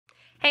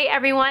Hey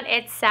everyone,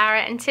 it's Sarah,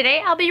 and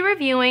today I'll be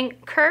reviewing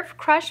Curve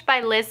Crush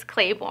by Liz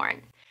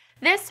Claiborne.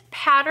 This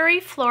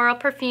powdery floral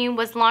perfume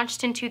was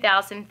launched in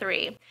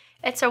 2003.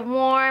 It's a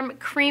warm,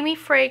 creamy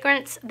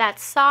fragrance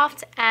that's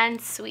soft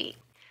and sweet.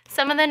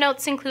 Some of the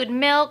notes include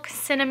milk,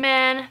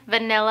 cinnamon,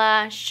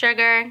 vanilla,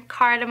 sugar,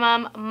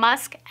 cardamom,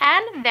 musk,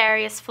 and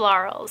various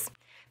florals.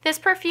 This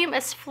perfume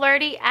is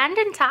flirty and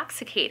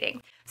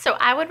intoxicating, so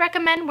I would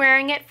recommend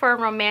wearing it for a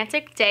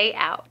romantic day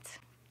out.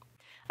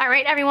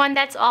 Alright everyone,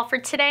 that's all for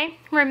today.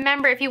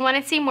 Remember, if you want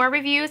to see more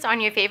reviews on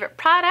your favorite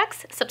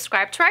products,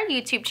 subscribe to our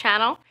YouTube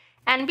channel,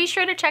 and be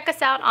sure to check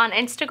us out on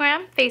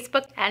Instagram,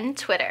 Facebook, and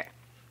Twitter.